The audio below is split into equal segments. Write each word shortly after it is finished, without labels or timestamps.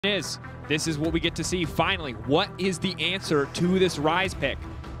This is what we get to see finally. What is the answer to this Ryze pick?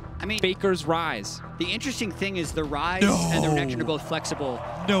 I mean, Faker's Ryze. The interesting thing is the Ryze and the Renekton are both flexible.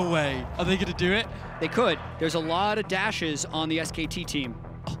 No way. Are they going to do it? They could. There's a lot of dashes on the SKT team.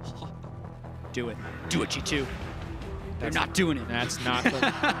 Do it. Do it, G2. They're not doing it. That's not the...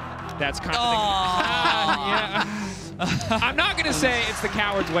 That's kind of yeah. I'm not going to say it's the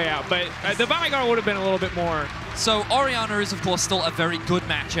coward's way out, but the Vanguard would have been a little bit more. So Orianna is, of course, still a very good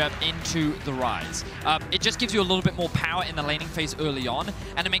matchup into the Ryze. It just gives you a little bit more power in the laning phase early on,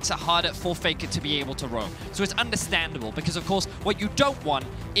 and it makes it harder for Faker to be able to roam. So it's understandable, because, of course, what you don't want,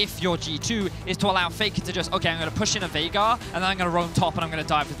 if you're G2, is to allow Faker to just, okay, I'm going to push in a Veigar, and then I'm going to roam top, and I'm going to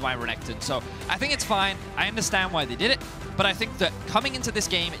dive with my Renekton. So I think it's fine. I understand why they did it. But I think that coming into this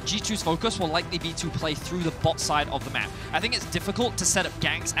game, G2's focus will likely be to play through the bot side of the map. I think it's difficult to set up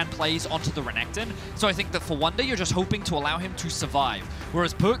ganks and plays onto the Renekton, so I think that for Wunder, you're just hoping to allow him to survive.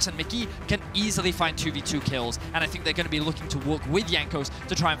 Whereas PerkZ and Mykix can easily find 2v2 kills, and I think they're going to be looking to work with Jankos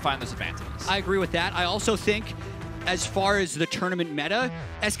to try and find those advantages. I agree with that. I also think, as far as the tournament meta,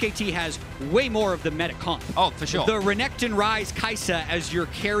 SKT has way more of the meta comp. Oh, for sure. The Renekton Ryze Kaisa as your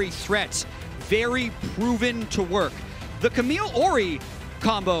carry threats, very proven to work. The Camille Ori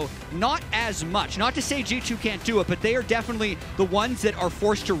combo, not as much. Not to say G2 can't do it, but they are definitely the ones that are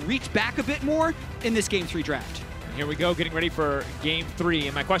forced to reach back a bit more in this Game 3 draft. And here we go, getting ready for Game 3.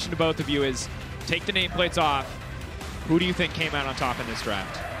 And my question to both of you is, take the nameplates off. Who do you think came out on top in this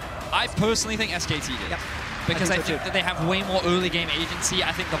draft? I personally think SKT did. Yep. Because I think that they have way more early game agency.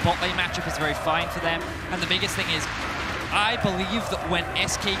 I think the bot lane matchup is very fine for them. And the biggest thing is, I believe that when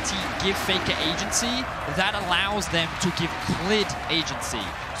SKT give Faker agency, that allows them to give Clid agency.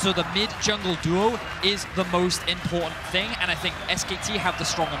 So the mid-jungle duo is the most important thing, and I think SKT have the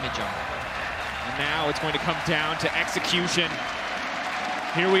stronger mid-jungle. And now it's going to come down to execution.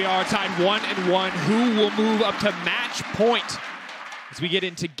 Here we are, tied 1-1. Who will move up to match point as we get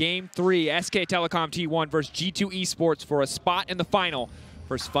into Game 3? SK Telecom T1 versus G2 eSports for a spot in the final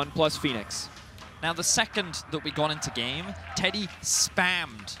versus Fun Plus Phoenix. Now, the second that we got into game, Teddy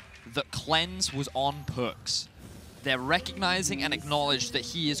spammed that Cleanse was on PerkZ. They're recognizing and acknowledged that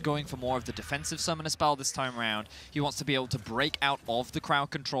he is going for more of the defensive summoner spell this time around. He wants to be able to break out of the crowd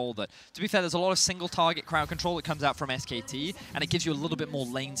control. That, to be fair, there's a lot of single target crowd control that comes out from SKT, and it gives you a little bit more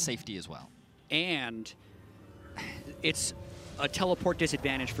lane safety as well. And it's a teleport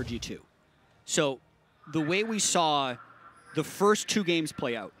disadvantage for G2. So the way we saw the first two games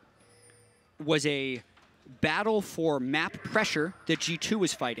play out was a battle for map pressure that G2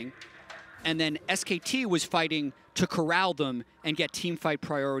 was fighting, and then SKT was fighting to corral them and get teamfight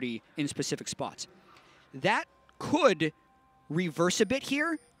priority in specific spots. That could reverse a bit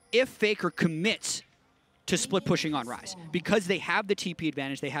here if Faker commits to split pushing on Ryze. Because they have the TP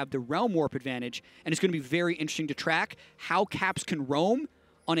advantage, they have the Realm Warp advantage, and it's going to be very interesting to track how Caps can roam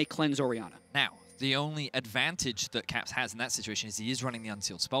on a Cleanse Orianna. Now, the only advantage that Caps has in that situation is he is running the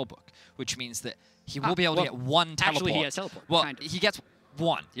Unsealed Spellbook, which means that he will be able to get one teleport. Actually, he has teleport. Well, he gets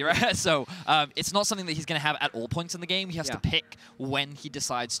one, right? So it's not something that he's going to have at all points in the game. He has to pick when he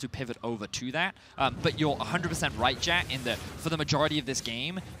decides to pivot over to that. But you're 100% right, Jatt, in that for the majority of this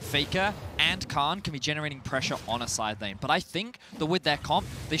game, Faker and Khan can be generating pressure on a side lane. But I think that with their comp,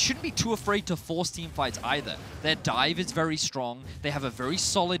 they shouldn't be too afraid to force team fights either. Their dive is very strong. They have a very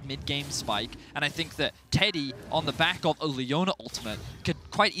solid mid-game spike. And I think that Teddy, on the back of a Leona ultimate, could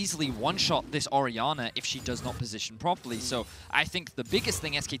quite easily one-shot this Orianna if she does not position properly. So I think the biggest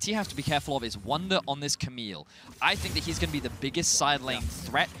thing SKT has to be careful of is Wunder on this Camille. I think that he's going to be the biggest side lane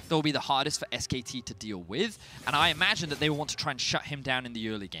threat that will be the hardest for SKT to deal with, and I imagine that they will want to try and shut him down in the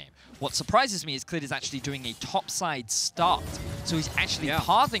early game. What surprises me is Clid is actually doing a top side start, so he's actually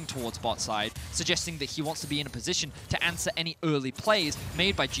pathing towards bot side, suggesting that he wants to be in a position to answer any early plays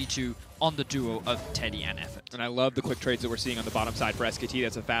made by G2 on the duo of Teddy and Effort. And I love the quick trades that we're seeing on the bottom side for SKT.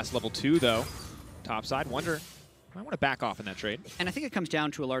 That's a fast level 2, though. Top side, Wunder might want to back off in that trade. And I think it comes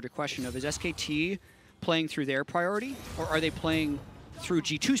down to a larger question of, is SKT playing through their priority, or are they playing through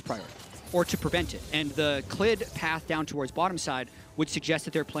G2's priority, or to prevent it? And the Clid path down towards bottom side would suggest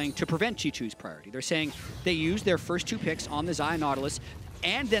that they're playing to prevent G2's priority. They're saying they used their first two picks on the Xayah Nautilus,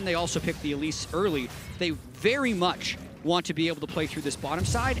 and then they also picked the Elise early. They very much want to be able to play through this bottom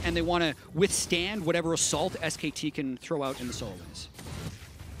side, and they want to withstand whatever assault SKT can throw out in the solo lanes.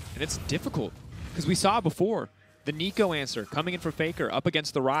 And it's difficult, because we saw before the Nico answer coming in for Faker up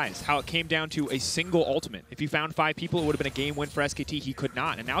against the Ryze, how it came down to a single ultimate. If he found 5 people, it would have been a game win for SKT. He could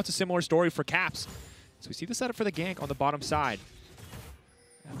not. And now it's a similar story for Caps. So we see the setup for the gank on the bottom side.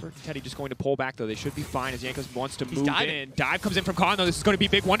 Effort and Teddy just going to pull back, though. They should be fine as Jankos wants to move diving. in. Dive comes in from Khan, though. This is going to be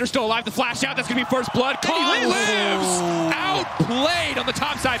big. Wunder still alive. The flash out. That's going to be first blood. Khan lives! Outplayed on the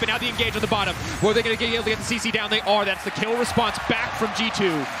top side, but now the engage on the bottom. Were they going to be able to get the CC down? They are. That's the kill response back from G2.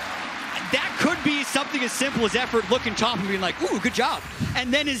 That could be something as simple as Effort looking top and being like, ooh, good job.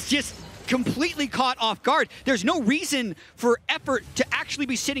 And then is just completely caught off guard. There's no reason for Effort to actually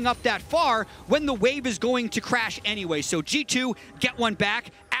be sitting up that far when the wave is going to crash anyway. So G2 get one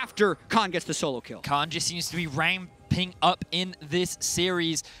back after Khan gets the solo kill. Khan just seems to be ramping up in this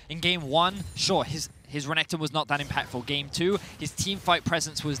series. In game 1, sure, his Renekton was not that impactful. Game 2, his team fight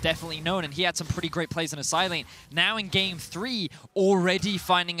presence was definitely known, and he had some pretty great plays in a side lane. Now in game 3, already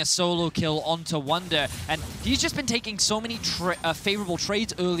finding a solo kill onto Wunder, and he's just been taking so many favorable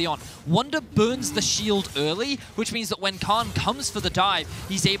trades early on. Wunder burns the shield early, which means that when Khan comes for the dive,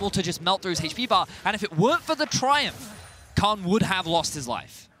 he's able to just melt through his HP bar, and if it weren't for the Triumph, Khan would have lost his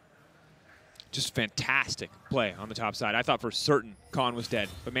life. Just fantastic play on the top side. I thought for certain Khan was dead,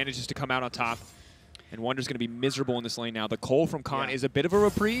 but manages to come out on top. And Wunder's going to be miserable in this lane now. The Cole from Khan is a bit of a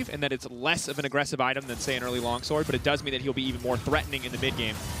reprieve in that it's less of an aggressive item than, say, an early longsword, but it does mean that he'll be even more threatening in the mid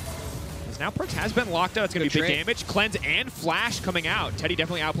game. As now PerkZ has been locked out. It's going to be big damage. Cleanse and Flash coming out. Teddy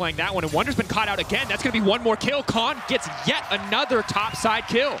definitely outplaying that one. And Wunder's been caught out again. That's going to be one more kill. Khan gets yet another top side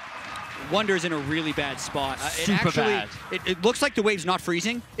kill. Wunder's in a really bad spot. Super bad. It looks like the wave's not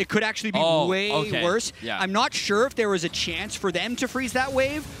freezing. It could actually be way worse. Yeah. I'm not sure if there was a chance for them to freeze that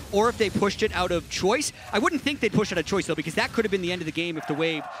wave or if they pushed it out of choice. I wouldn't think they'd push it out of choice, though, because that could have been the end of the game if the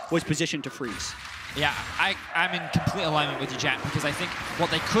wave was positioned to freeze. Yeah, I'm in complete alignment with you, Jatt, because I think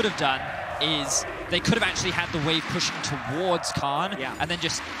what they could have done is they could have actually had the wave pushing towards Khan and then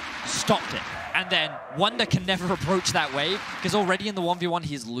just stopped it. And then Wunder can never approach that wave because already in the 1v1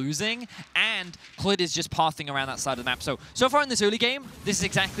 he's losing, and Clid is just pathing around that side of the map. So far in this early game, this is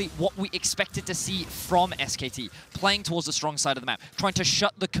exactly what we expected to see from SKT, playing towards the strong side of the map, trying to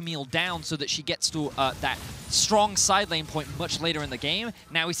shut the Camille down so that she gets to that strong side lane point much later in the game.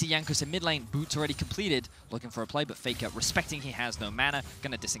 Now we see Jankos in mid lane, boots already completed, looking for a play, but Faker, respecting he has no mana,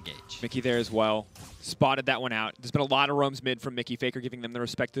 gonna disengage. Mickey there as well, spotted that one out. There's been a lot of roams mid from Mickey. Faker giving them the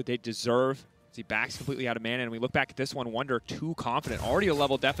respect that they deserve. As he backs completely out of mana, and we look back at this one, Wunder too confident. Already a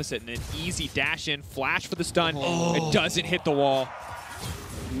level deficit, and an easy dash in, flash for the stun. It doesn't hit the wall.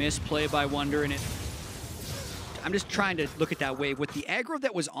 Misplay by Wunder, and I'm just trying to look at that wave. With the aggro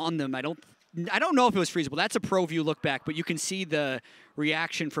that was on them, I don't know if it was freezable. That's a pro view look back, but you can see the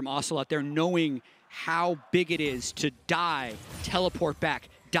reaction from Ocelot there, knowing how big it is to die, teleport back,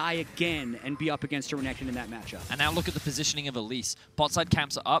 die again, and be up against a Renekton in that matchup. And now look at the positioning of Elise. Bot side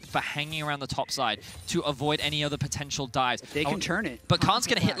camps are up, but hanging around the top side to avoid any other potential dives. They can turn it. But Khan's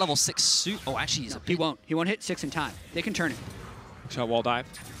going to hit level 6 suit. Oh, actually, he won't. He won't hit 6 in time. They can turn it. Shot wall dive.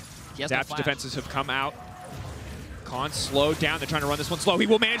 Zap's defenses have come out. Khan slowed down. They're trying to run this one slow. He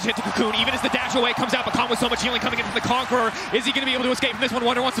will manage to hit the Cocoon, even as the dash away comes out, but Khan with so much healing coming in from the Conqueror. Is he going to be able to escape from this one?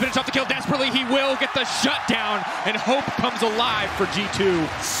 Wunder wants to finish off the kill desperately. He will get the shutdown, and hope comes alive for G2.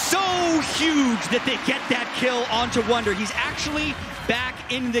 So huge that they get that kill onto Wunder. He's actually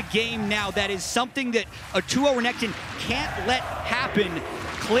back in the game now. That is something that a 2-0 Renekton can't let happen.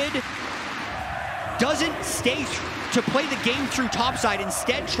 Clid doesn't stay to play the game through topside,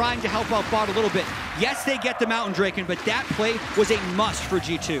 instead trying to help out bot a little bit. Yes, they get the Mountain Draken, but that play was a must for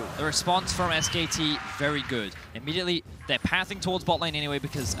G2. The response from SKT, very good. Immediately, they're pathing towards bot lane anyway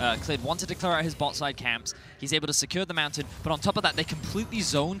because Clid wanted to clear out his bot side camps. He's able to secure the mountain, but on top of that, they completely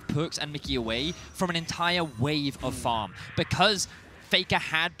zoned PerkZ and Mickey away from an entire wave of farm. Because Faker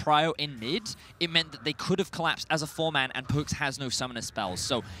had prio in mid, it meant that they could have collapsed as a 4-man, and PerkZ has no summoner spells.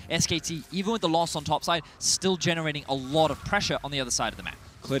 So SKT, even with the loss on top side, still generating a lot of pressure on the other side of the map.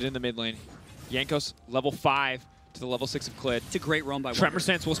 Clid in the mid lane. Jankos, level 5 to the level 6 of Clid. It's a great roam by Wunder. Tremor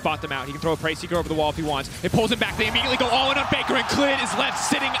Sense will spot them out. He can throw a Prey Seeker over the wall if he wants. It pulls him back. They immediately go all in on Faker, and Clid is left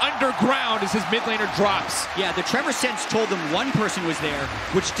sitting underground as his mid laner drops. Yeah, the Tremor Sense told them one person was there,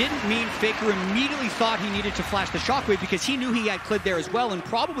 which didn't mean Faker immediately thought he needed to flash the Shockwave, because he knew he had Clid there as well and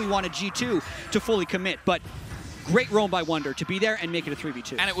probably wanted G2 to fully commit. But great roam by Wunder to be there and make it a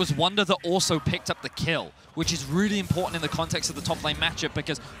 3v2. And it was Wunder that also picked up the kill, which is really important in the context of the top lane matchup,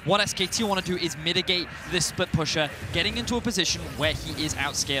 because what SKT want to do is mitigate this split pusher, getting into a position where he is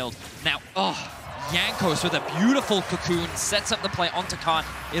outscaled. Now, Jankos with a beautiful cocoon sets up the play onto Khan.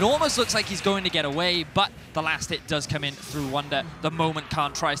 It almost looks like he's going to get away, but the last hit does come in through Wunder the moment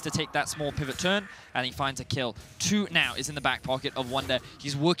Khan tries to take that small pivot turn, and he finds a kill. 2 now is in the back pocket of Wunder.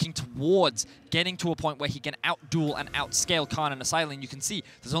 He's working towards getting to a point where he can outduel and outscale Khan in a side lane. You can see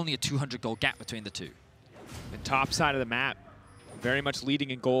there's only a 200 gold gap between the two. The top side of the map, very much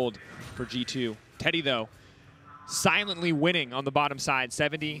leading in gold for G2. Teddy, though, silently winning on the bottom side.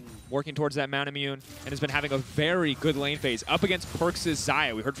 70, working towards that Mount Immune, and has been having a very good lane phase up against PerkZ's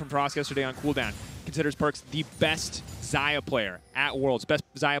Xayah. We heard from PerkZ yesterday on cooldown. Considers PerkZ the best Xayah player at Worlds, best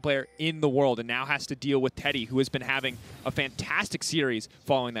Xayah player in the world, and now has to deal with Teddy, who has been having a fantastic series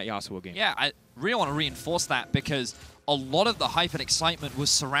following that Yasuo game. Yeah, I really want to reinforce that because a lot of the hype and excitement was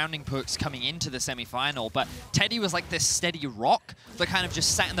surrounding PerkZ coming into the semifinal, but Teddy was like this steady rock that kind of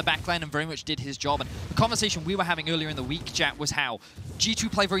just sat in the backline and very much did his job. And the conversation we were having earlier in the week, Jatt, was how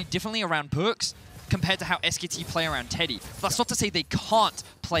G2 play very differently around PerkZ compared to how SKT play around Teddy. That's not to say they can't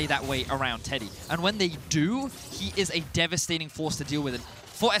play that way around Teddy. And when they do, he is a devastating force to deal with. And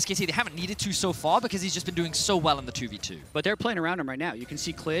for SKT, they haven't needed to so far because he's just been doing so well in the 2v2. But they're playing around him right now. You can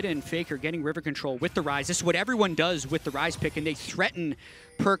see Clid and Faker getting river control with the Ryze. This is what everyone does with the Ryze pick, and they threaten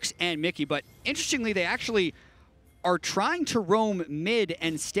PerkZ and Mickey. But interestingly, they actually are trying to roam mid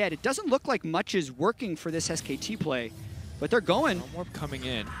instead. It doesn't look like much is working for this SKT play, but they're going. One more coming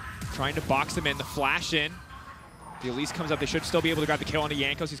in, trying to box them in, the flash in. The Elise comes up. They should still be able to grab the kill onto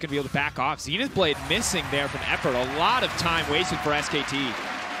Jankos. He's going to be able to back off. Zenith Blade missing there from Effort. A lot of time wasted for SKT.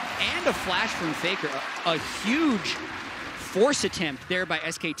 And a flash from Faker. A huge force attempt there by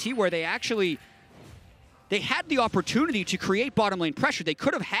SKT where they actually, they had the opportunity to create bottom lane pressure. They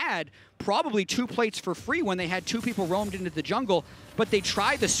could have had probably 2 plates for free when they had 2 people roamed into the jungle, but they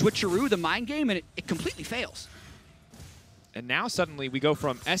tried the switcheroo, the mind game, and it completely fails. And now suddenly we go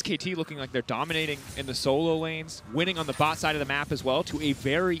from SKT looking like they're dominating in the solo lanes, winning on the bot side of the map as well, to a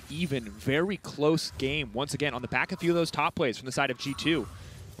very even, very close game once again on the back of a few of those top plays from the side of G2.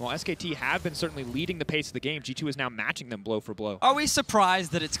 While SKT have been certainly leading the pace of the game, G2 is now matching them blow for blow. Are we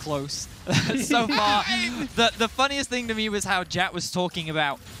surprised that it's close so far? The funniest thing to me was how Jatt was talking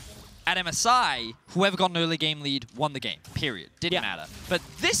about at MSI, whoever got an early game lead won the game, period. Didn't matter. But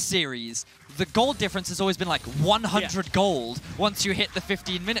this series, the gold difference has always been like 100 gold once you hit the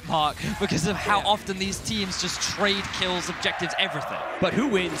 15-minute mark because of how often these teams just trade kills, objectives, everything. But who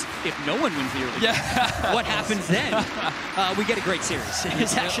wins if no one wins the early game? What happens then? We get a great series.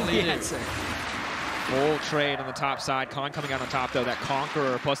 It's actually the answer. Full trade on the top side. Khan coming out on top, though. That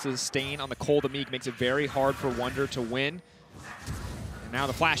Conqueror plus the Stain on the Cold of Meek makes it very hard for Wunder to win. Now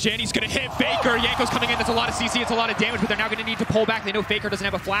the flash in, he's going to hit Faker. Jankos coming in, that's a lot of CC, it's a lot of damage, but they're now going to need to pull back. They know Faker doesn't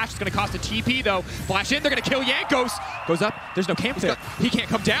have a flash. It's going to cost a TP, though. Flash in, they're going to kill Jankos. Goes up, there's no camp there. He can't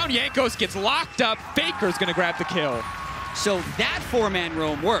come down. Jankos gets locked up. Faker's going to grab the kill. So that 4-man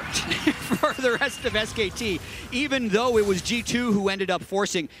roam worked for the rest of SKT, even though it was G2 who ended up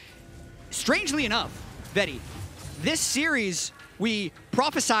forcing. Strangely enough, Vedi, this series, we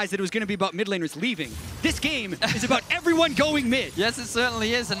prophesized that it was going to be about mid laners leaving. This game is about everyone going mid. Yes, it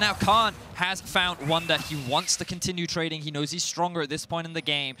certainly is. And now Khan has found Wunder. He wants to continue trading. He knows he's stronger at this point in the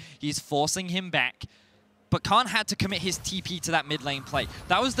game. He's forcing him back. But Khan had to commit his TP to that mid lane play.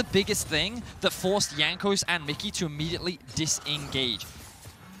 That was the biggest thing that forced Jankos and Mickey to immediately disengage.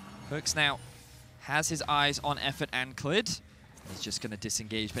 PerkZ now has his eyes on Effort and Clid. He's just going to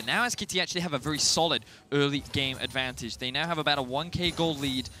disengage. But now SKT actually have a very solid early game advantage. They now have about a 1k gold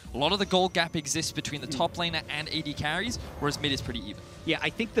lead. A lot of the gold gap exists between the top laner and AD carries, whereas mid is pretty even. Yeah, I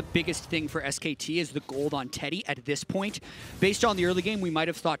think the biggest thing for SKT is the gold on Teddy at this point. Based on the early game, we might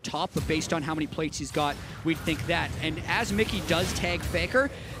have thought top, but based on how many plates he's got, we'd think that. And as Mickey does tag Faker,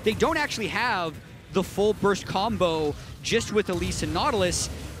 they don't actually have the full burst combo just with Elise and Nautilus.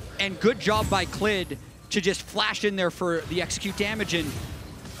 And good job by Clid to just flash in there for the execute damage, and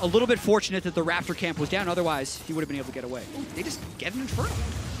a little bit fortunate that the Raptor camp was down, otherwise he would have been able to get away. Ooh, they just get an Inferno.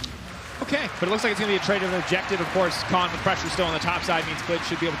 Okay, but it looks like it's going to be a trade of an objective. Of course, Khan with pressure still on the top side means Clid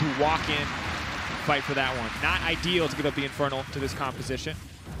should be able to walk in, fight for that one. Not ideal to give up the Infernal to this composition.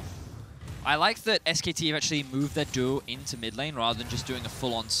 I like that SKT have actually moved their duo into mid lane rather than just doing a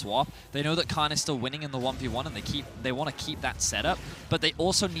full-on swap. They know that Khan is still winning in the 1v1 and they want to keep that setup, but they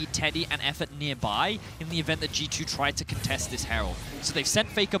also need Teddy and Effort nearby in the event that G2 tried to contest this Herald. So they've sent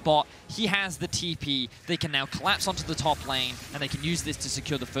Faker bot, he has the TP, they can now collapse onto the top lane and they can use this to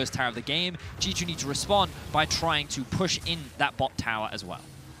secure the first tower of the game. G2 need to respond by trying to push in that bot tower as well.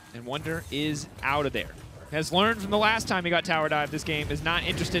 And Wunder is out of there. Has learned from the last time he got tower dive this game, is not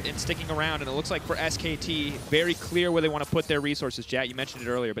interested in sticking around, and it looks like for SKT, very clear where they want to put their resources. Jatt, you mentioned it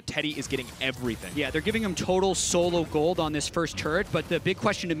earlier, but Teddy is getting everything. Yeah, they're giving him total solo gold on this first turret, but the big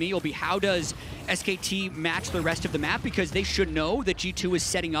question to me will be how does SKT match the rest of the map, because they should know that G2 is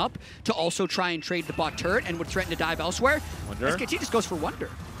setting up to also try and trade the bot turret and would threaten to dive elsewhere. Wunder. SKT just goes for Wunder.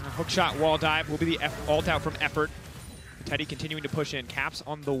 Hookshot wall dive will be the ult out from Effort. Teddy continuing to push in. Caps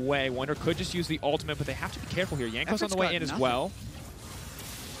on the way. Wunder could just use the ultimate, but they have to be careful here. Jankos on the way in as well.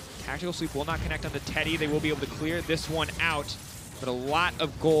 Tactical Sweep will not connect onto Teddy. They will be able to clear this one out. But a lot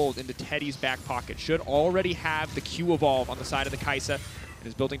of gold into Teddy's back pocket. Should already have the Q evolve on the side of the Kaisa. And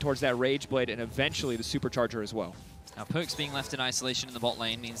is building towards that Rage Blade and eventually the Supercharger as well. Now, PerkZ being left in isolation in the bot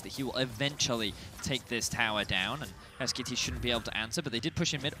lane means that he will eventually take this tower down, and SKT shouldn't be able to answer, but they did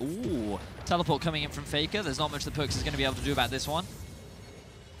push in mid. Ooh, teleport coming in from Faker. There's not much that PerkZ is going to be able to do about this one.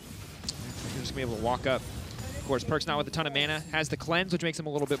 He's just going to be able to walk up. Of course, PerkZ not with a ton of mana. Has the cleanse, which makes him a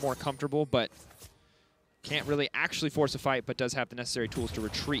little bit more comfortable, but can't really actually force a fight, but does have the necessary tools to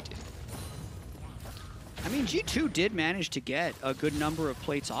retreat. I mean, G2 did manage to get a good number of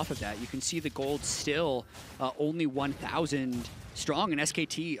plates off of that. You can see the gold still only 1,000 strong, and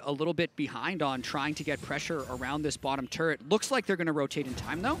SKT a little bit behind on trying to get pressure around this bottom turret. Looks like they're going to rotate in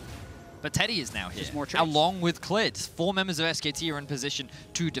time, though. But Teddy is now here, more trades. along with Clid. 4 members of SKT are in position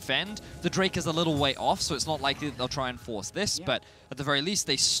to defend. The Drake is a little way off, so it's not likely that they'll try and force this, but at the very least,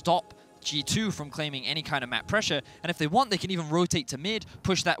 they stop G2 from claiming any kind of map pressure, and if they want, they can even rotate to mid,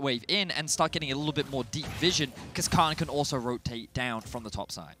 push that wave in, and start getting a little bit more deep vision, because Khan can also rotate down from the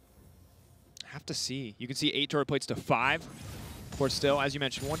top side. Have to see. You can see 8 turret plates to 5. Of course, still, as you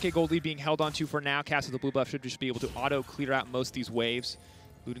mentioned, 1K gold lead being held onto for now. Cast with the blue buff should just be able to auto clear out most of these waves.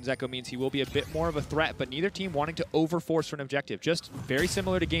 Luden's Echo means he will be a bit more of a threat, but neither team wanting to overforce for an objective. Just very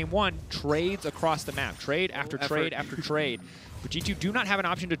similar to game 1, trades across the map. Trade after trade after trade. But G2 do not have an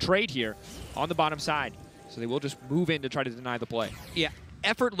option to trade here on the bottom side, so they will just move in to try to deny the play. Yeah,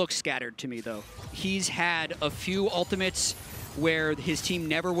 effort looks scattered to me, though. He's had a few ultimates where his team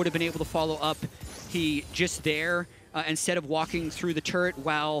never would have been able to follow up. He just there, instead of walking through the turret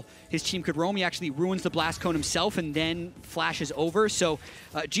while his team could roam, he actually ruins the blast cone himself and then flashes over. So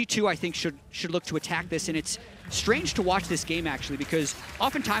G2, I think, should look to attack this, and it's strange to watch this game, actually, because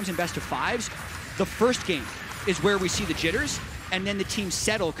oftentimes in best of 5s, the first game is where we see the jitters, and then the teams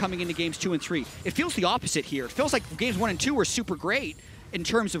settle coming into games 2 and 3. It feels the opposite here. It feels like games 1 and 2 were super great in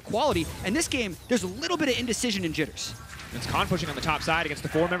terms of quality, and this game, there's a little bit of indecision and jitters. It's Khan pushing on the top side against the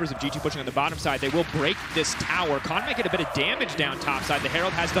 4 members of G2 pushing on the bottom side. They will break this tower. Khan may get a bit of damage down top side. The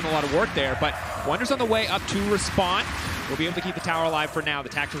Herald has done a lot of work there, but Wunder's on the way up to respond. We'll be able to keep the tower alive for now. The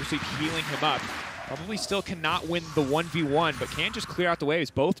tactical sweep healing him up. Probably still cannot win the 1v1, but can just clear out the waves.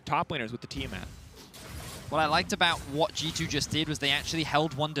 Both top laners with the Tiamat. What I liked about what G2 just did was they actually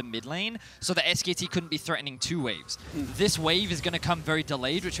held Wunder mid lane so that SKT couldn't be threatening 2 waves. This wave is going to come very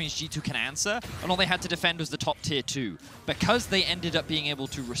delayed, which means G2 can answer, and all they had to defend was the top tier 2. Because they ended up being able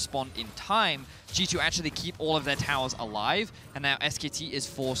to respond in time, G2 actually keep all of their towers alive, and now SKT is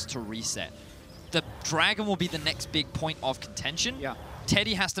forced to reset. The Dragon will be the next big point of contention. Yeah.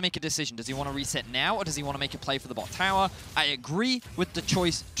 Teddy has to make a decision. Does he want to reset now, or does he want to make a play for the bot tower? I agree with the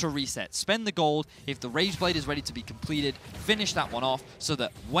choice to reset. Spend the gold. If the Rage Blade is ready to be completed, finish that one off so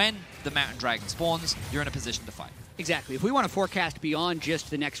that when the Mountain Dragon spawns, you're in a position to fight. Exactly. If we want to forecast beyond just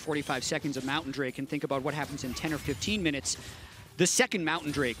the next 45 seconds of Mountain Drake and think about what happens in 10 or 15 minutes, the second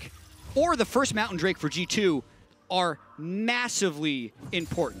Mountain Drake or the first Mountain Drake for G2 are massively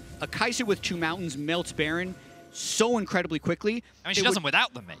important. A Kaisa with 2 mountains melts Baron so incredibly quickly. I mean, she does them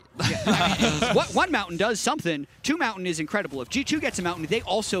without them, mate. Yeah, I mean, one mountain does something. 2 mountain is incredible. If G2 gets a mountain, they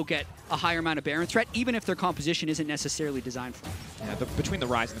also get a higher amount of Baron threat, even if their composition isn't necessarily designed for it. Yeah, between the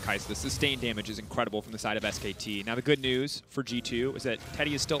Ryze and the Kaisa, the sustained damage is incredible from the side of SKT. Now, the good news for G2 is that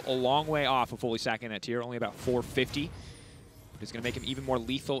Teddy is still a long way off of fully stacking that tier, only about 450. But it's going to make him even more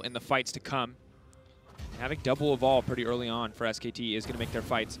lethal in the fights to come. Having double evolve pretty early on for SKT is going to make their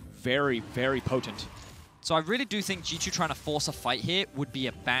fights very, very potent. So I really do think G2 trying to force a fight here would be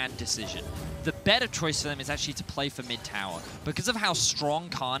a bad decision. The better choice for them is actually to play for mid-tower. Because of how strong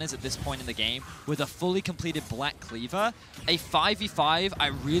Khan is at this point in the game, with a fully completed Black Cleaver, a 5v5 I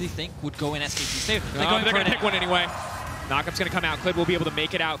really think would go in SKT's favor. They're going to pick one anyway. Knockup's going to come out. Clid will be able to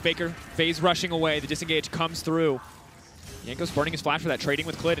make it out. Faker phase rushing away. The disengage comes through. Jankos burning his flash for that, trading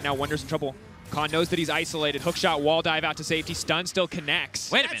with Clid, and now Wunder's in trouble. Khan knows that he's isolated. Hookshot, wall dive out to safety. Stun still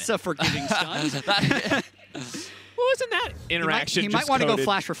connects. Wait a minute. That's a forgiving stun. What wasn't that interaction? He might want to go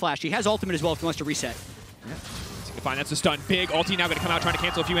flash for flash. He has ultimate as well if he wants to reset. Yeah. Fine, that's the stun. Big ulti now going to come out trying to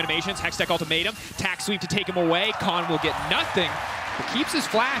cancel a few animations. Hextech ultimatum. Tack sweep to take him away. Khan will get nothing. But keeps his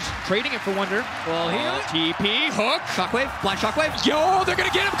flash, trading it for Wunder. Well, here. TP, hook. Shockwave, blind shockwave. Yo, they're going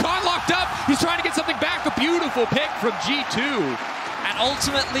to get him. Khan locked up. He's trying to get something back. A beautiful pick from G2. And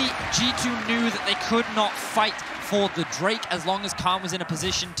ultimately, G2 knew that they could not fight for the Drake as long as Khan was in a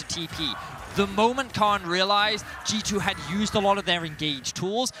position to TP. The moment Khan realized G2 had used a lot of their engage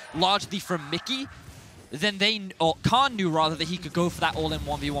tools, largely from Mickey, then Khan knew rather that he could go for that all-in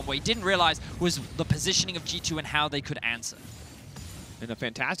 1v1. What he didn't realize was the positioning of G2 and how they could answer. And a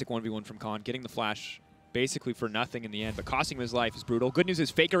fantastic 1v1 from Khan, getting the flash basically for nothing in the end, but costing him his life is brutal. Good news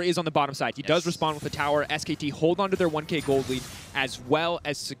is Faker is on the bottom side. He does respond with the tower. SKT hold on to their 1K gold lead as well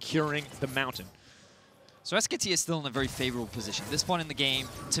as securing the mountain. So SKT is still in a very favorable position. At this point in the game,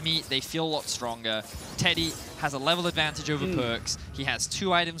 to me, they feel a lot stronger. Teddy has a level advantage over PerkZ. He has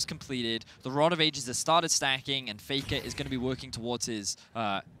 2 items completed. The Rod of Ages has started stacking, and Faker is going to be working towards his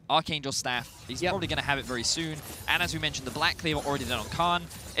Archangel staff. He's probably going to have it very soon. And as we mentioned, the Black Cleaver already done on Khan.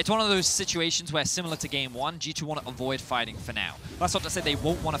 It's one of those situations where, similar to Game 1, G2 want to avoid fighting for now. That's not to say they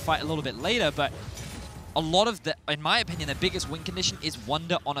won't want to fight a little bit later, but a lot of the, in my opinion, the biggest win condition is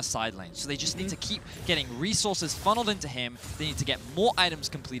Wunder on a side lane. So they just need to keep getting resources funneled into him. They need to get more items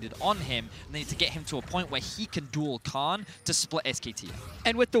completed on him. And they need to get him to a point where he can duel Khan to split SKT.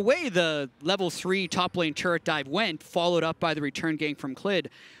 And with the way the level 3 top lane turret dive went, followed up by the return gank from Clid,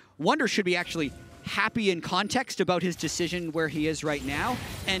 Wunder should be actually happy in context about his decision where he is right now.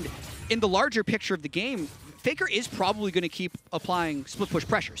 And in the larger picture of the game, Faker is probably going to keep applying split push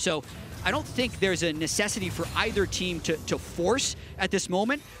pressure. So I don't think there's a necessity for either team to force at this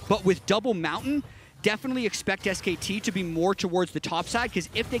moment, but with double mountain, definitely expect SKT to be more towards the top side, because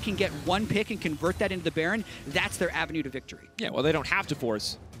if they can get one pick and convert that into the Baron, that's their avenue to victory. Yeah, well, they don't have to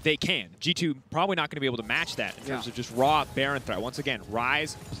force. They can. G2 probably not going to be able to match that in terms of just raw Baron threat. Once again,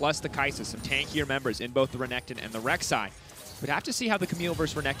 Ryze plus the Kaisa, some tankier members in both the Renekton and the Rek'Sai. We'd have to see how the Camille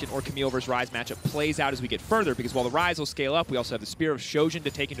versus Renekton or Camille versus Ryze matchup plays out as we get further, because while the Ryze will scale up, we also have the Spear of Shojin to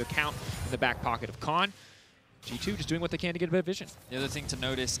take into account in the back pocket of Khan. G2 just doing what they can to get a bit of vision. The other thing to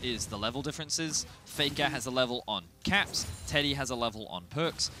notice is the level differences. Faker has a level on Caps, Teddy has a level on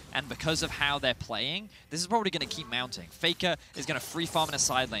PerkZ, and because of how they're playing, this is probably going to keep mounting. Faker is going to free farm in a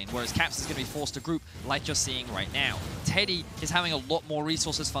side lane, whereas Caps is going to be forced to group like you're seeing right now. Teddy is having a lot more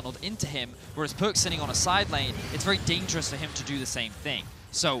resources funneled into him, whereas PerkZ sitting on a side lane, it's very dangerous for him to do the same thing.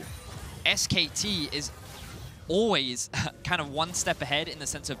 So SKT is always kind of one step ahead in the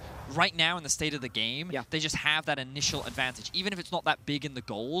sense of right now in the state of the game, they just have that initial advantage. Even if it's not that big in the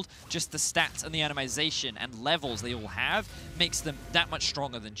gold, just the stats and the animation and levels they all have makes them that much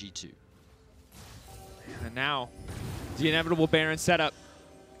stronger than G2. And now, the inevitable Baron setup.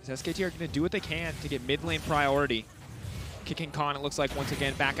 SKT are going to do what they can to get mid lane priority. Kicking Khan, it looks like, once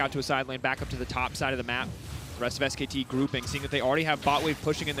again, back out to a side lane, back up to the top side of the map. The rest of SKT grouping, seeing that they already have bot wave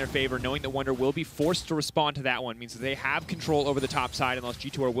pushing in their favor, knowing that Wunder will be forced to respond to that one, means that they have control over the top side unless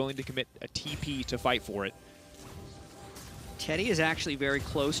G2 are willing to commit a TP to fight for it. Teddy is actually very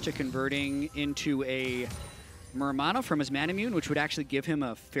close to converting into a Murmana from his Manamune, which would actually give him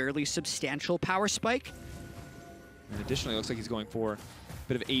a fairly substantial power spike. And additionally, it looks like he's going for a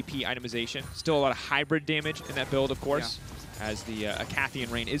bit of AP itemization. Still a lot of hybrid damage in that build, of course, as the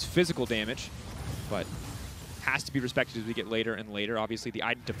Acathian Rain is physical damage, but has to be respected as we get later and later. Obviously, the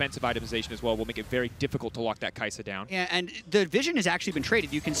defensive itemization as well will make it very difficult to lock that Kaisa down. Yeah, and the vision has actually been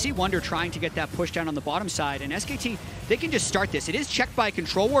traded. You can see Wunder trying to get that push down on the bottom side, and SKT, they can just start this. It is checked by a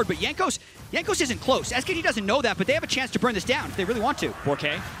control ward, but Jankos isn't close. SKT doesn't know that, but they have a chance to burn this down if they really want to.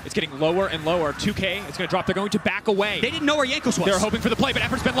 4K, it's getting lower and lower. 2K, it's going to drop. They're going to back away. They didn't know where Jankos was. They're hoping for the play, but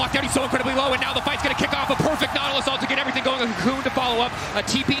Effort's been locked down. He's so incredibly low, and now the fight's going to kick off. A perfect Nautilus ult to get everything going. A Cocoon to follow up. A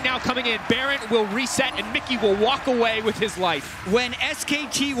TP now coming in. Baron will reset, and Mickey will walk away with his life. When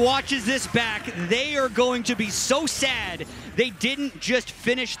SKT watches this back, they are going to be so sad they didn't just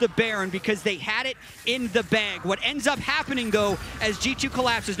finish the Baron because they had it in the bag. What ends up happening, though, as G2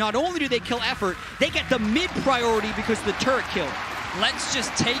 collapses, not only do they kill Effort, they get the mid priority because of the turret kill. Let's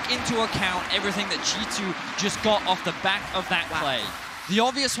just take into account everything that G2 just got off the back of that play. The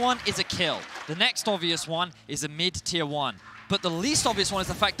obvious one is a kill. The next obvious one is a mid tier 1. But the least obvious one is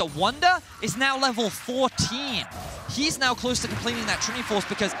the fact that Wunder is now level 14. He's now close to completing that Trinity Force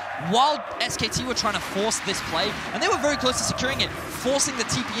because while SKT were trying to force this play, and they were very close to securing it, forcing the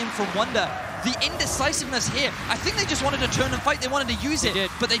TP in from Wunder, the indecisiveness here, I think they just wanted to turn and fight. They wanted to use it,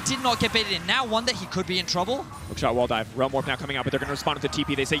 but they did not get baited in. Now Wunder, he could be in trouble. Hookshot wall dive. Realm Warp now coming out, but they're going to respond with the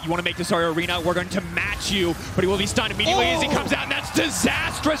TP. They say, you want to make this our arena? We're going to match you. But he will be stunned immediately as he comes out, and that's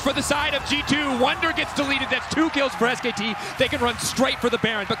disastrous for the side of G2. Wunder gets deleted. That's 2 kills for SKT. They can run straight for the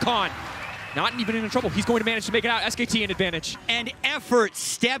Baron, but Khan, not even in trouble. He's going to manage to make it out. SKT in advantage. And Effort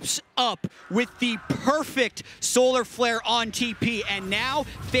steps up with the perfect Solar Flare on TP, and now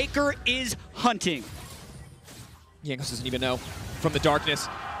Faker is hunting. Jankos doesn't even know. From the darkness,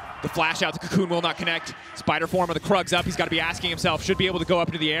 the flash out, the Cocoon will not connect. Spider form of the Krug's up. He's got to be asking himself, should be able to go up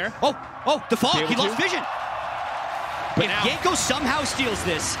into the air. Oh, the fog. He lost vision. But if Jankos somehow steals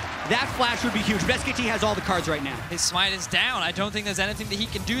this, that flash would be huge. But SKT has all the cards right now. His smite is down. I don't think there's anything that he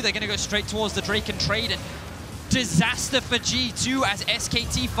can do. They're going to go straight towards the Drake and trade. And disaster for G2 as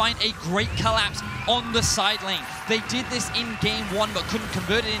SKT find a great collapse on the side lane. They did this in game 1 but couldn't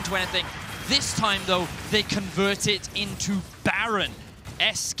convert it into anything. This time though, they convert it into Baron.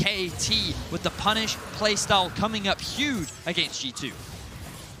 SKT with the punish playstyle coming up huge against G2.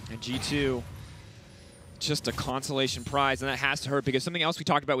 And G2, just a consolation prize, and that has to hurt because something else we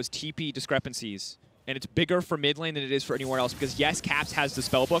talked about was TP discrepancies. And it's bigger for mid lane than it is for anywhere else because yes, Caps has the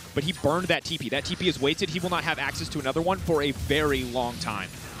spellbook, but he burned that TP. That TP is wasted. He will not have access to another one for a very long time.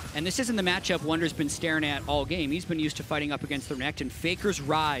 And this isn't the matchup Wunder's been staring at all game. He's been used to fighting up against the Renekton. Faker's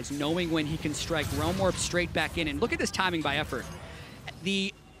Ryze, knowing when he can strike Realm Warp straight back in. And look at this timing by effort.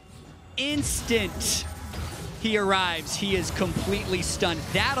 The instant he arrives, he is completely stunned.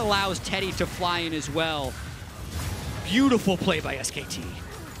 That allows Teddy to fly in as well. Beautiful play by SKT.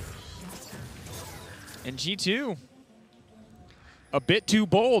 And G2, a bit too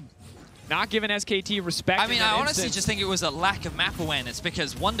bold. Not giving SKT respect. I mean, I honestly just think it was a lack of map awareness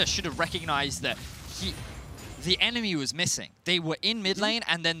because Wunder should have recognized that the enemy was missing. They were in mid lane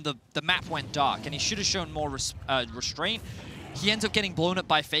and then the map went dark and he should have shown more restraint. He ends up getting blown up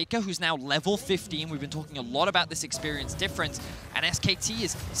by Faker, who's now level 15. We've been talking a lot about this experience difference, and SKT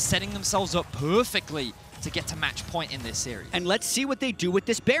is setting themselves up perfectly to get to match point in this series. And let's see what they do with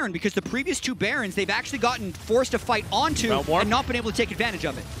this Baron, because the previous 2 Barons, they've actually gotten forced to fight onto and not been able to take advantage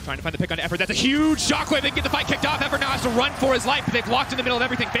of it. Trying to find the pick on Effort. That's a huge shockwave. They can get the fight kicked off. Effort now has to run for his life, but they've locked in the middle of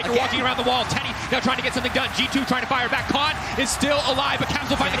everything. Faker walking around the wall. Teddy now trying to get something done. G2 trying to fire back. Khan is still alive, but Caps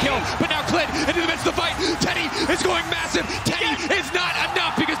will find the kill. But now Clid into the midst of the fight. Teddy is going massive. Teddy is not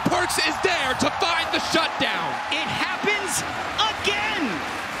enough because PerkZ is there to find the shutdown. It happens again.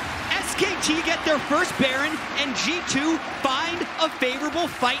 SKT get their first Baron, and G2 find a favorable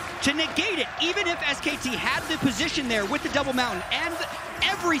fight to negate it. Even if SKT had the position there with the double mountain and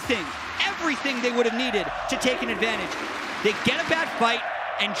everything they would have needed to take an advantage, they get a bad fight,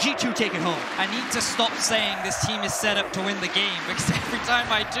 and G2 take it home. I need to stop saying this team is set up to win the game because every time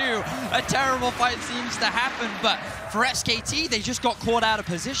I do, a terrible fight seems to happen. But for SKT, they just got caught out of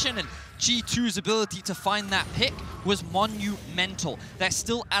position, and G2's ability to find that pick was monumental. They're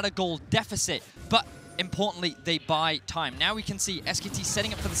still at a gold deficit, but importantly, they buy time. Now we can see SKT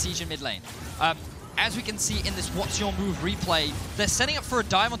setting up for the siege in mid lane. As we can see in this What's Your Move replay, they're setting up for a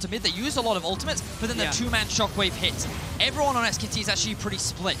dive onto mid. They used a lot of ultimates, but then the 2-man shockwave hits. Everyone on SKT is actually pretty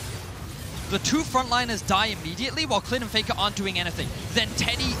split. The 2 frontliners die immediately while Clid and Faker aren't doing anything. Then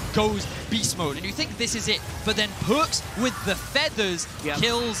Teddy goes beast mode, and you think this is it, but then PerkZ with the feathers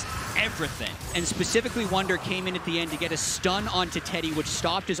kills everything. And specifically, Wunder came in at the end to get a stun onto Teddy, which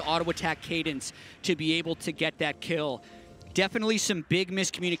stopped his auto attack cadence to be able to get that kill. Definitely some big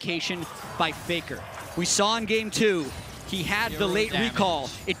miscommunication by Faker. We saw in game 2, he had the late recall.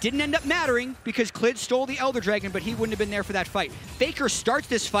 It didn't end up mattering because Clid stole the Elder Dragon, but he wouldn't have been there for that fight. Faker starts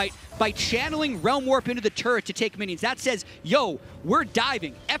this fight by channeling Realm Warp into the turret to take minions. That says, yo, we're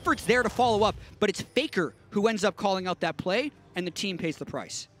diving. Effort's there to follow up, but it's Faker who ends up calling out that play, and the team pays the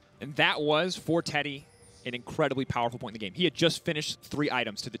price. And that was, for Teddy, an incredibly powerful point in the game. He had just finished 3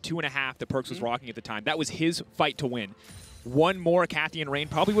 items to the 2.5 that PerkZ was rocking at the time. That was his fight to win. One more Cathian Rain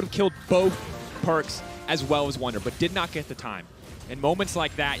probably would have killed both PerkZ as well as Wunder, but did not get the time. And moments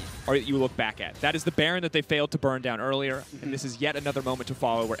like that are you look back at. That is the Baron that they failed to burn down earlier, and this is yet another moment to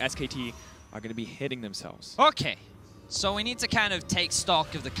follow where SKT are going to be hitting themselves. Okay, so we need to kind of take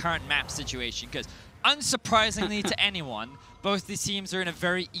stock of the current map situation, because unsurprisingly to anyone, both these teams are in a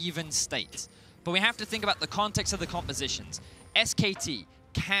very even state. But we have to think about the context of the compositions. SKT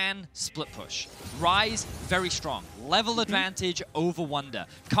can split push. Ryze, very strong. Level advantage over Wunder.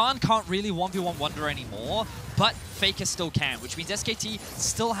 Khan can't really 1v1 Wunder anymore, but Faker still can, which means SKT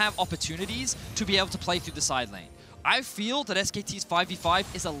still have opportunities to be able to play through the side lane. I feel that SKT's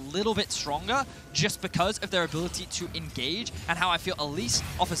 5v5 is a little bit stronger just because of their ability to engage and how I feel Elise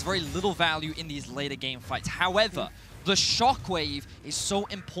offers very little value in these later game fights. However, the shockwave is so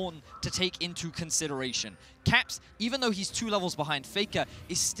important to take into consideration. Caps, even though he's 2 levels behind Faker,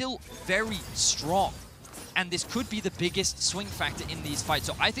 is still very strong. And this could be the biggest swing factor in these fights.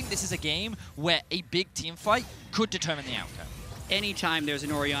 So I think this is a game where a big team fight could determine the outcome. Anytime there's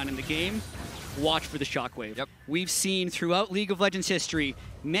an Orianna in the game, watch for the shockwave. Yep. We've seen throughout League of Legends history,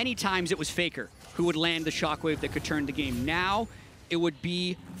 many times it was Faker who would land the shockwave that could turn the game. Now, it would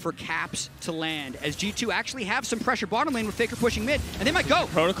be for Caps to land, as G2 actually have some pressure bottom lane with Faker pushing mid, and they might go.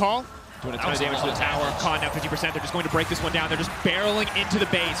 Protocol doing a ton of damage to the tower. Khan now 50%. They're just going to break this one down. They're just barreling into the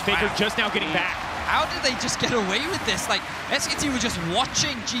base. Faker just now getting back. How did they just get away with this? Like, SKT were just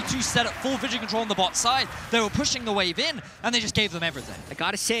watching G2 set up full vision control on the bot side. They were pushing the wave in, and they just gave them everything. I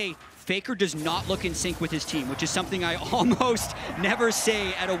gotta say, Faker does not look in sync with his team, which is something I almost never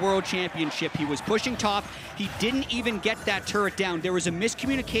say at a World Championship. He was pushing top. He didn't even get that turret down. There was a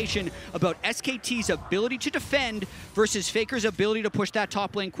miscommunication about SKT's ability to defend versus Faker's ability to push that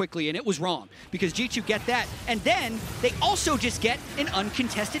top lane quickly, and it was wrong because G2 get that, and then they also just get an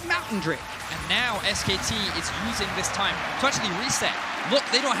uncontested Mountain Drake. And now SKT is using this time to actually reset. Look,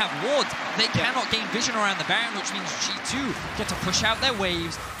 they don't have wards. They cannot gain vision around the Baron, which means G2 get to push out their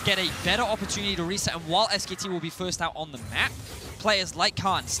waves, get a better opportunity to reset. And while SKT will be first out on the map, players like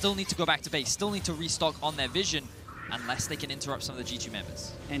Khan still need to go back to base, still need to restock on their vision, unless they can interrupt some of the G2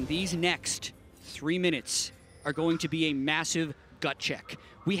 members. And these next 3 minutes are going to be a massive gut check.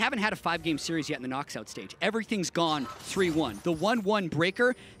 We haven't had a 5-game series yet in the knockout stage. Everything's gone 3-1. The 1-1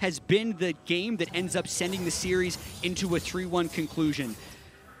 breaker has been the game that ends up sending the series into a 3-1 conclusion.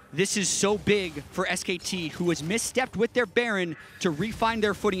 This is so big for SKT, who has misstepped with their Baron to refine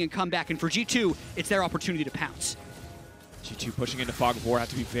their footing and come back. And for G2, it's their opportunity to pounce. G2 pushing into Fog of War have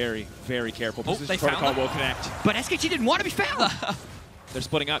to be very, very careful. Oh, This protocol will connect. But SKT didn't want to be found. They're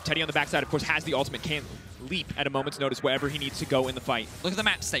splitting up. Teddy on the backside, of course, has the ultimate, can leap at a moment's notice wherever he needs to go in the fight. Look at the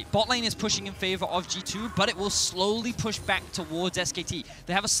map state. Bot lane is pushing in favor of G2, but it will slowly push back towards SKT.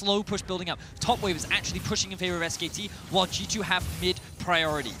 They have a slow push building up. Top wave is actually pushing in favor of SKT, while G2 have mid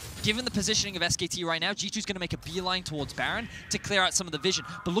priority. Given the positioning of SKT right now, G2 is going to make a beeline towards Baron to clear out some of the vision.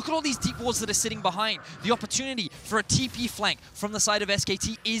 But look at all these deep wards that are sitting behind. The opportunity for a TP flank from the side of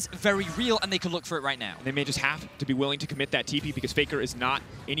SKT is very real, and they could look for it right now. They may just have to be willing to commit that TP because Faker is not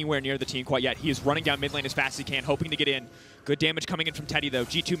anywhere near the team quite yet. He is running down mid lane as fast as he can, hoping to get in. Good damage coming in from Teddy, though.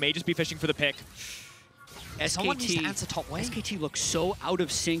 G2 may just be fishing for the pick. Someone needs to answer top wave. SKT looks so out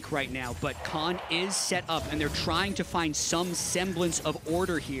of sync right now, but Khan is set up, and they're trying to find some semblance of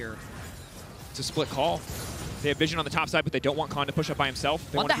order here. It's a split call. They have vision on the top side, but they don't want Khan to push up by himself.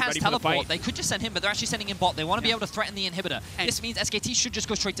 They Wunder want to be has ready for the teleport. fight. They could just send him, but they're actually sending in bot. They want to be able to threaten the inhibitor. And this means SKT should just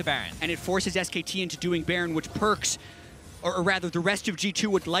go straight to Baron. And it forces SKT into doing Baron, which PerkZ, or rather the rest of G2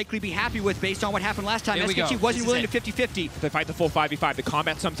 would likely be happy with based on what happened last time. SKT wasn't willing to 50-50. They fight the full 5v5. The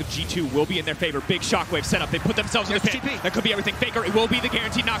combat sums of G2 will be in their favor. Big shockwave setup. They put themselves in the pit. That could be everything. Faker, it will be the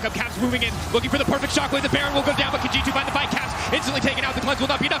guaranteed knockup. Caps moving in, looking for the perfect shockwave. The Baron will go down, but can G2 find the fight? Caps instantly taken out. The cleanse will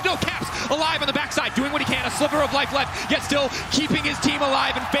not be enough. No, Caps alive on the backside, doing what he can. A sliver of life left, yet still keeping his team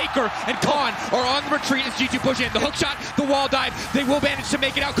alive. And Faker and Khan are on the retreat as G2 push in. The hook shot, the wall dive. They will manage to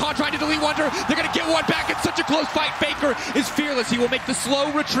make it out. Khan trying to delete Wunder. They're going to get one back. It's such a close fight. Faker is fearless. He will make the slow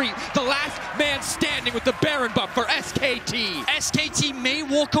retreat, the last man standing with the Baron buff for SKT. SKT may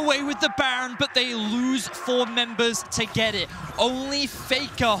walk away with the Baron, but they lose 4 members to get it. Only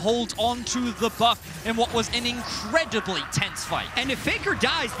Faker holds on to the buff in what was an incredibly tense fight. And if Faker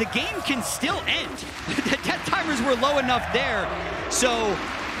dies, the game can still end. The death timers were low enough there. So,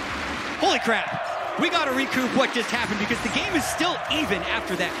 holy crap. We got to recoup what just happened because the game is still even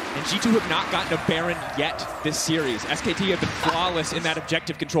after that. And G2 have not gotten a Baron yet this series. SKT have been flawless in that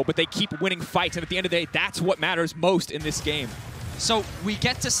objective control, but they keep winning fights, and at the end of the day, that's what matters most in this game. So we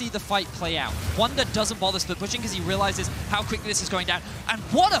get to see the fight play out. Wunder doesn't bother split pushing because he realizes how quickly this is going down. And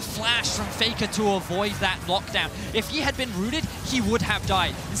what a flash from Faker to avoid that lockdown. If he had been rooted, he would have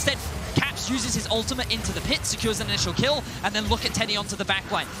died. Instead, Caps uses his ultimate into the pit, secures an initial kill, and then look at Teddy onto the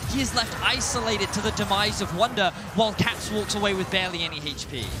backline. He is left isolated to the demise of Wunder, while Caps walks away with barely any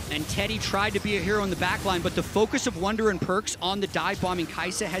HP. And Teddy tried to be a hero in the backline, but the focus of Wunder and PerkZ on the dive bombing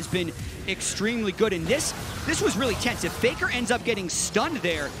Kaisa has been extremely good. And this was really tense. If Faker ends up getting stunned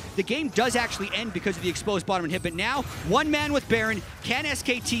there, the game does actually end because of the exposed bottom and hit. But now, one man with Baron. Can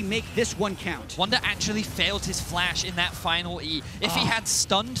SKT make this one count? Wunder actually failed his flash in that final E. If he had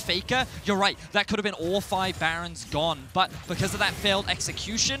stunned Faker, you're right, that could have been all 5 Barons gone. But because of that failed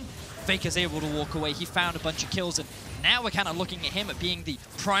execution, Faker's able to walk away. He found a bunch of kills, and now we're kind of looking at him at being the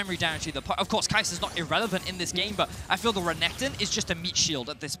primary damage leader. Of course, Kaisa's not irrelevant in this game, but I feel the Renekton is just a meat shield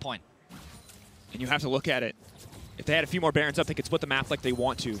at this point. And you have to look at it. If they had a few more Barons up, they could split the map like they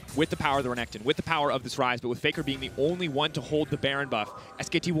want to, with the power of the Renekton, with the power of this Ryze, but with Faker being the only one to hold the Baron buff,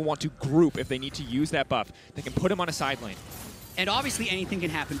 SKT will want to group if they need to use that buff. They can put him on a side lane. And obviously anything can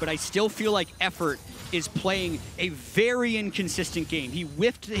happen, but I still feel like Effort is playing a very inconsistent game. He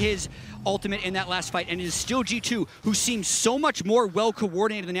whiffed his ultimate in that last fight, and it is still G2, who seems so much more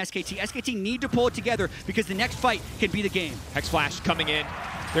well-coordinated than SKT. SKT need to pull it together because the next fight can be the game. Hex Flash coming in.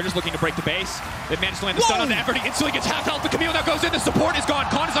 They're just looking to break the base. They managed to land the stun on the Effort. He instantly gets half health. The Camille now goes in. The support is gone.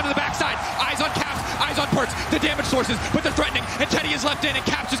 Khan is onto the backside. Eyes on Caps. Eyes on PerkZ. The damage sources, but they're threatening. And Teddy is left in, and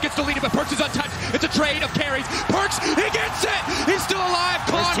Caps just gets deleted, but PerkZ is untouched. It's a trade of carries. PerkZ, he gets it! He's still alive.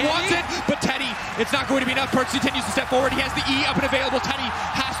 Khan wants it, but Teddy It's not going to be enough. PerkZ continues to step forward. He has the E up and available. Teddy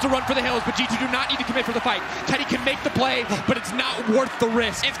has to run for the hills, but G2 do not need to commit for the fight. Teddy can make the play, but it's not worth the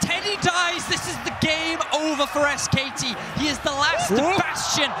risk. If Teddy dies, this is the game over for SKT. He is the last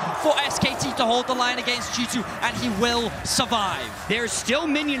bastion for SKT to hold the line against G2, and he will survive. There's still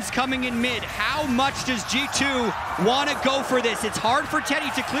minions coming in mid. How much does G2 want to go for this? It's hard for Teddy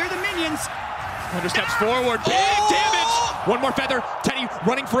to clear the minions. Wunder steps forward. Big damage. One more feather. Teddy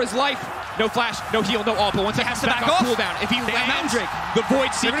running for his life. No flash, no heal, no ult. But once he has to back off cooldown, if he lands the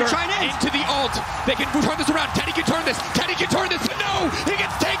Void Seeker into the ult, they can turn this around. Teddy can turn this. Teddy can turn this. No, he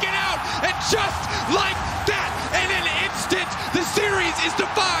gets taken out. And just like that, in an instant, the series is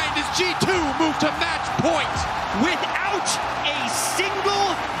defined as G2 move to match point. Without a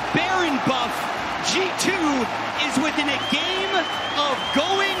single Baron buff, G2 is within a game of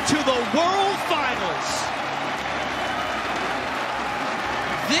going to the World Finals.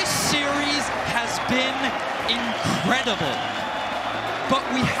 This series has been incredible, but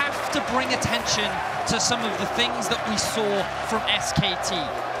we have to bring attention to some of the things that we saw from SKT.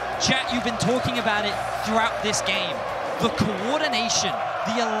 Jatt, you've been talking about it throughout this game. The coordination,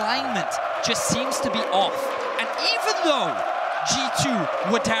 the alignment just seems to be off. And even though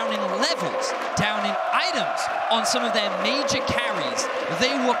G2 were down in levels, down in items on some of their major carries,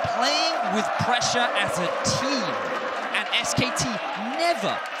 they were playing with pressure as a team. And SKT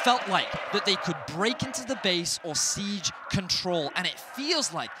never felt like that they could break into the base or siege control. And it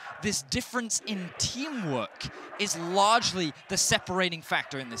feels like this difference in teamwork is largely the separating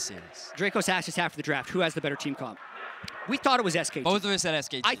factor in this series. Drakos asked us after the draft, who has the better team comp? We thought it was SKT. Both of us said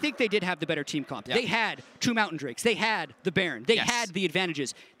SKT. I think they did have the better team comp. Yeah. They had 2 Mountain Drakes. They had the Baron. They had the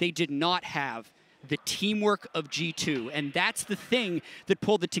advantages. They did not have the teamwork of G2, and that's the thing that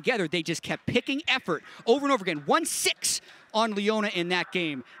pulled it together. They just kept picking effort over and over again. 1-6 on Leona in that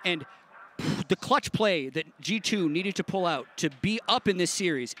game, and the clutch play that G2 needed to pull out to be up in this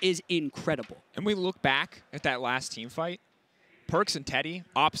series is incredible. And we look back at that last team fight, PerkZ and Teddy,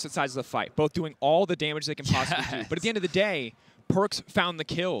 opposite sides of the fight, both doing all the damage they can possibly do. But at the end of the day, PerkZ found the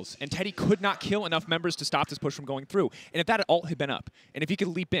kills, and Teddy could not kill enough members to stop this push from going through. And if that ult had been up, and if he could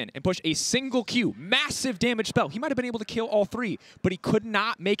leap in and push a single Q, massive damage spell, he might have been able to kill all 3, but he could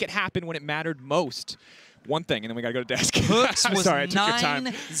not make it happen when it mattered most. One thing, and then we gotta go to desk. PerkZ was sorry, I took your time.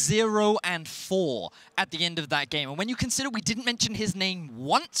 9-0-4 at the end of that game. And when you consider we didn't mention his name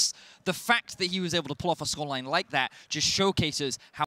once, the fact that he was able to pull off a scoreline like that just showcases how